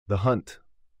The Hunt,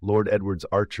 Lord Edward's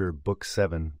Archer, Book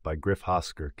 7 by Griff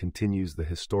Hosker, continues the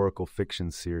historical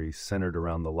fiction series centered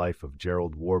around the life of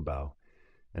Gerald Warbow,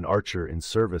 an archer in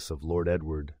service of Lord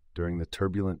Edward during the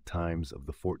turbulent times of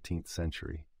the 14th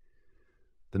century.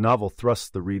 The novel thrusts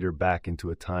the reader back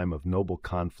into a time of noble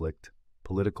conflict,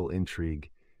 political intrigue,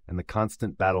 and the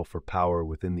constant battle for power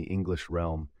within the English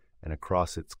realm and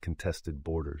across its contested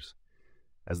borders.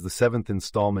 As the seventh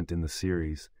installment in the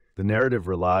series, the narrative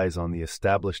relies on the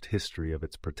established history of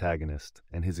its protagonist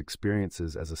and his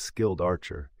experiences as a skilled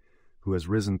archer who has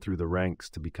risen through the ranks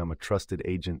to become a trusted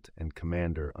agent and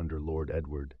commander under Lord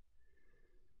Edward.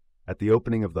 At the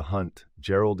opening of The Hunt,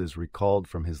 Gerald is recalled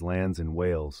from his lands in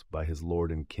Wales by his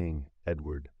lord and king,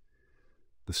 Edward.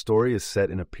 The story is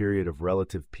set in a period of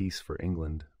relative peace for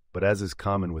England, but as is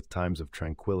common with times of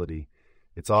tranquility,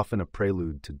 it's often a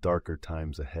prelude to darker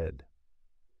times ahead.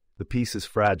 The peace is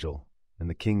fragile, and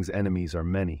the king's enemies are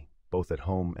many, both at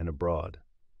home and abroad.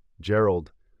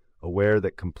 Gerald, aware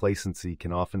that complacency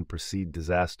can often precede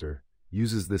disaster,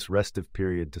 uses this restive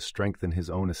period to strengthen his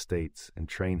own estates and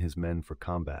train his men for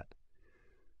combat.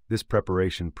 This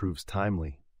preparation proves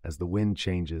timely, as the wind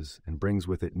changes and brings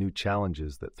with it new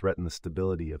challenges that threaten the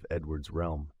stability of Edward's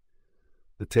realm.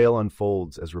 The tale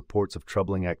unfolds as reports of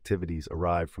troubling activities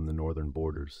arrive from the northern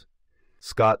borders.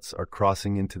 Scots are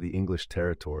crossing into the English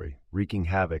territory, wreaking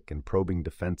havoc and probing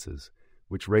defenses,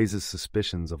 which raises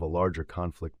suspicions of a larger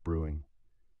conflict brewing.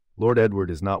 Lord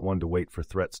Edward is not one to wait for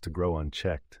threats to grow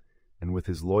unchecked, and with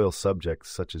his loyal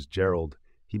subjects such as Gerald,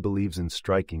 he believes in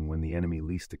striking when the enemy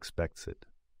least expects it.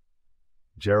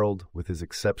 Gerald, with his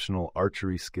exceptional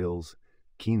archery skills,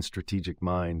 keen strategic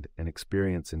mind, and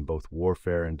experience in both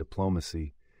warfare and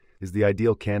diplomacy, is the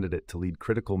ideal candidate to lead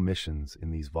critical missions in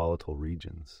these volatile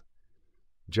regions.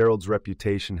 Gerald's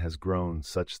reputation has grown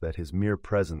such that his mere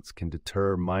presence can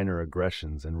deter minor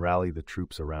aggressions and rally the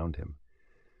troops around him.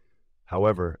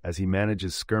 However, as he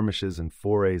manages skirmishes and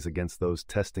forays against those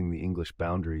testing the English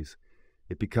boundaries,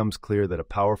 it becomes clear that a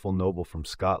powerful noble from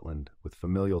Scotland, with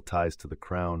familial ties to the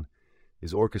crown,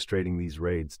 is orchestrating these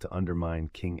raids to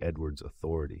undermine King Edward's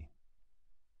authority.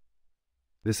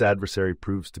 This adversary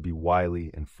proves to be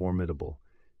wily and formidable,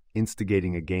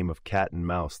 instigating a game of cat and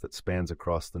mouse that spans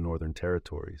across the northern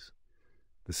territories.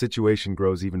 The situation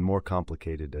grows even more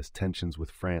complicated as tensions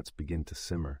with France begin to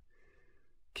simmer.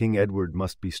 King Edward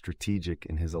must be strategic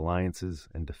in his alliances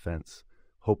and defense,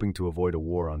 hoping to avoid a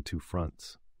war on two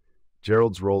fronts.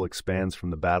 Gerald's role expands from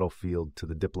the battlefield to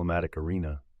the diplomatic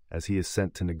arena, as he is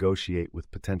sent to negotiate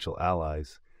with potential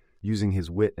allies, using his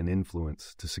wit and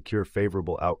influence to secure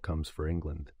favorable outcomes for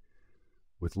England.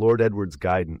 With Lord Edward's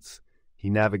guidance, he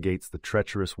navigates the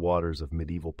treacherous waters of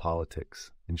medieval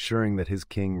politics, ensuring that his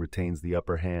king retains the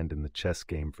upper hand in the chess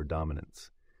game for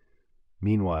dominance.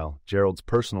 Meanwhile, Gerald's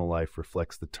personal life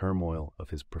reflects the turmoil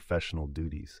of his professional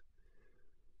duties.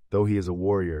 Though he is a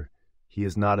warrior, he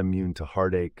is not immune to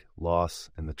heartache,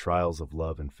 loss, and the trials of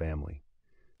love and family.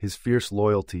 His fierce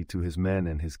loyalty to his men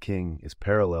and his king is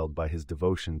paralleled by his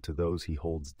devotion to those he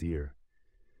holds dear.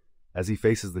 As he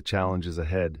faces the challenges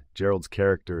ahead, Gerald's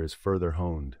character is further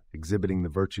honed, exhibiting the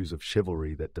virtues of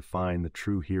chivalry that define the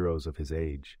true heroes of his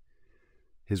age.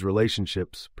 His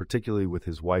relationships, particularly with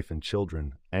his wife and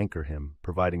children, anchor him,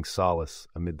 providing solace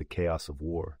amid the chaos of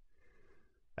war.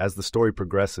 As the story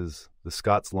progresses, the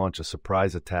Scots launch a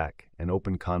surprise attack and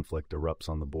open conflict erupts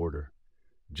on the border.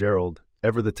 Gerald,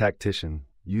 ever the tactician,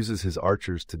 uses his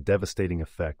archers to devastating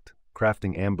effect,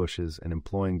 crafting ambushes and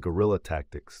employing guerrilla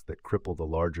tactics that cripple the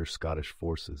larger Scottish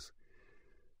forces.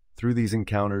 Through these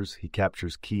encounters, he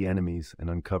captures key enemies and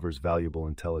uncovers valuable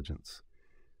intelligence.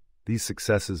 These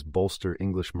successes bolster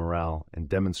English morale and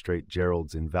demonstrate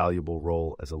Gerald's invaluable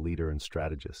role as a leader and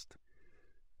strategist.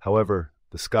 However,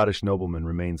 the Scottish nobleman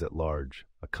remains at large,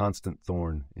 a constant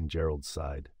thorn in Gerald's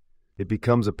side. It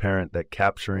becomes apparent that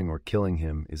capturing or killing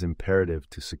him is imperative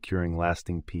to securing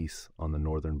lasting peace on the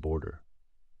northern border.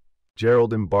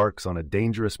 Gerald embarks on a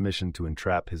dangerous mission to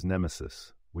entrap his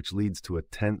nemesis, which leads to a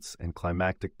tense and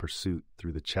climactic pursuit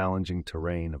through the challenging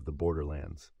terrain of the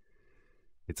borderlands.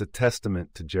 It's a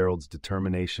testament to Gerald's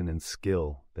determination and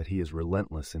skill that he is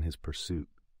relentless in his pursuit,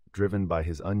 driven by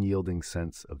his unyielding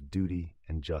sense of duty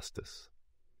and justice.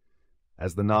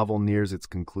 As the novel nears its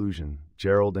conclusion,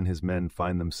 Gerald and his men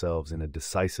find themselves in a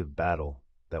decisive battle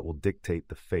that will dictate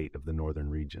the fate of the northern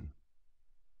region.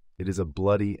 It is a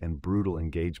bloody and brutal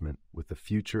engagement with the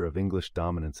future of English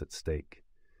dominance at stake.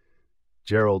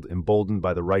 Gerald, emboldened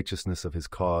by the righteousness of his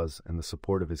cause and the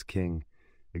support of his king,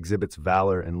 exhibits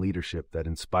valor and leadership that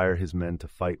inspire his men to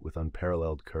fight with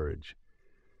unparalleled courage.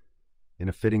 In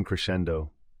a fitting crescendo,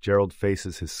 Gerald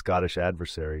faces his Scottish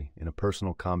adversary in a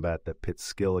personal combat that pits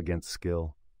skill against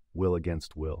skill, will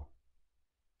against will.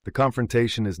 The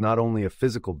confrontation is not only a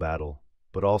physical battle,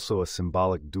 but also a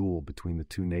symbolic duel between the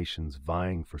two nations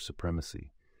vying for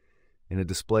supremacy. In a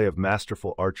display of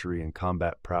masterful archery and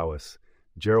combat prowess,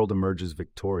 Gerald emerges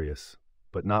victorious,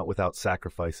 but not without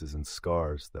sacrifices and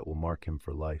scars that will mark him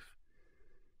for life.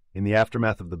 In the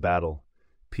aftermath of the battle,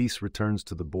 peace returns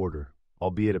to the border,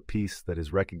 albeit a peace that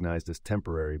is recognized as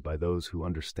temporary by those who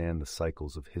understand the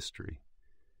cycles of history.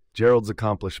 Gerald's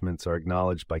accomplishments are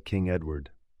acknowledged by King Edward,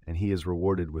 and he is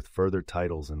rewarded with further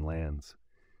titles and lands.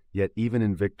 Yet even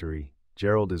in victory,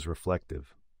 Gerald is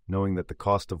reflective, knowing that the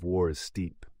cost of war is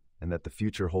steep, and that the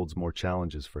future holds more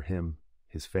challenges for him,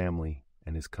 his family,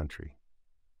 and his country.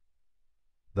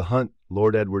 The Hunt,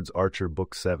 Lord Edward's Archer,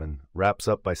 Book 7, wraps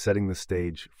up by setting the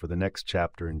stage for the next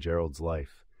chapter in Gerald's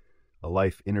life, a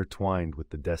life intertwined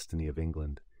with the destiny of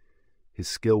England. His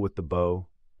skill with the bow,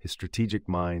 his strategic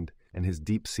mind, and his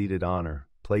deep-seated honor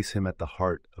place him at the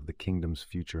heart of the kingdom's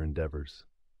future endeavors.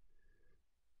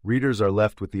 Readers are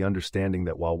left with the understanding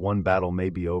that while one battle may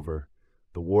be over,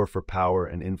 the war for power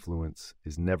and influence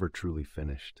is never truly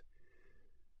finished.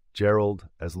 Gerald,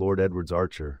 as Lord Edward's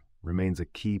Archer, remains a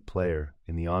key player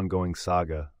in the ongoing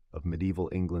saga of medieval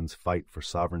England's fight for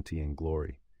sovereignty and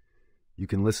glory. You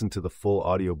can listen to the full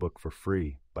audiobook for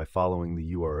free by following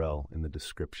the URL in the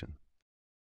description.